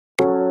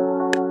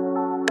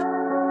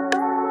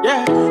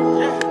Yeah,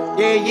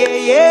 yeah, yeah,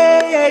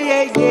 yeah,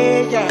 yeah,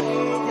 yeah, yeah.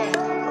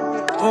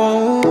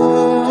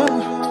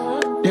 Oh,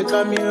 they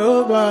call me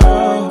robot.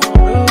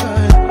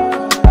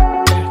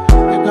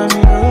 They call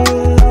me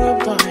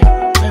robot.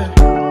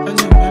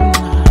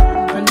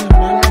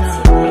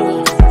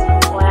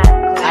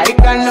 I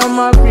can no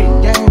more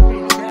pretend.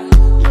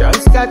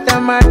 Just scatter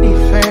my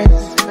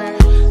defense.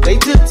 They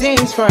do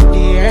things for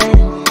the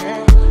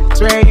end.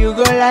 Swear you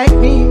go like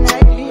me.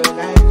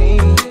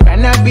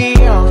 Can I be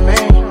your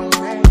man?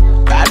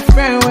 Bad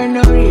friend with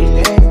no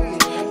relay.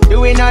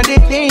 Doing all the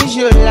things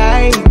you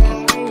like.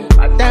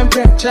 My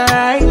temperature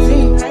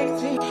rising.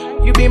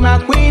 You be my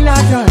queen, I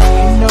don't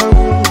need no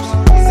rules.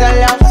 It's a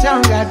love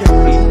song, I don't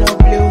need no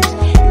blues.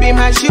 You be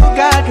my sugar,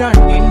 I don't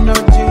need no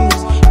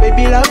juice.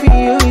 Baby, loving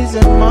you is a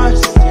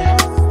must, yeah.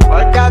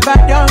 But if I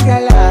don't,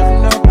 girl, I have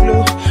no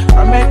clue.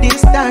 From a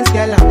distance,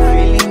 girl, I'm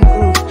feeling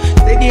good.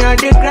 Steady on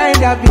the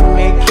grind, I've been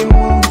making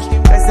moves.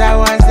 Cause I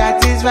want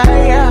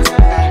satisfied, yeah.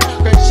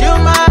 Cause you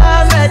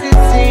my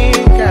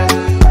medicine, girl.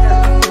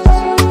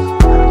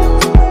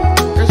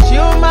 Cause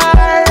you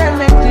my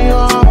remedy,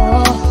 oh.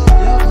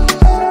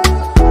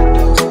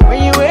 When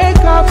you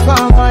wake up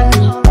for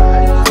money,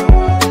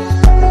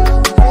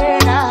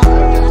 yeah,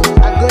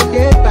 I go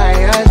there by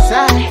your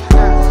side.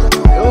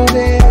 Oh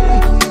baby,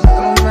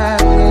 oh my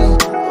baby,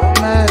 oh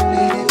my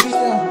baby,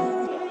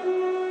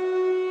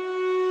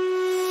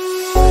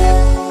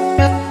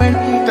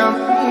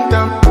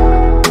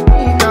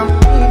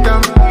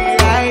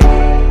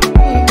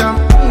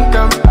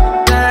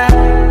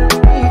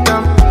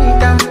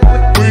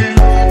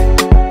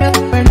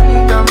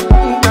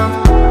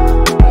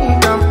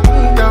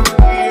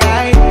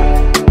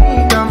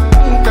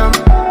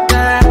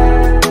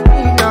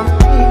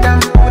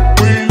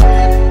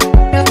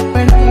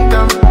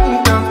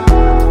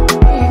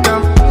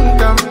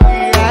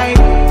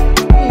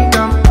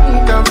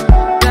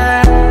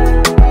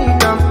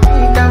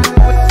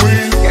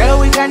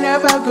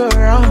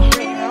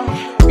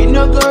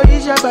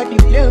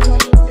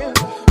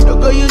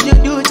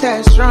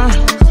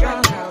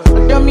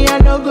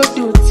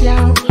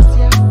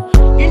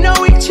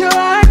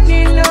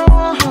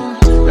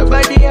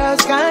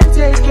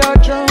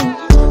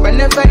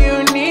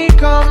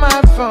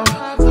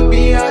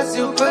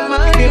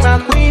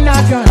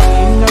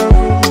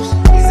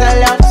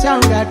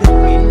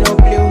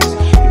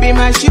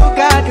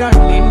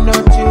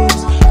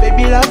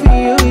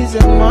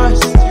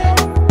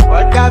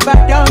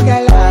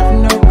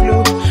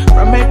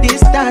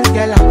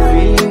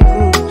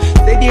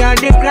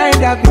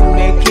 I've been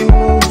making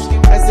moves.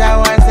 Cause I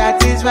want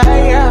satisfied,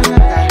 yeah.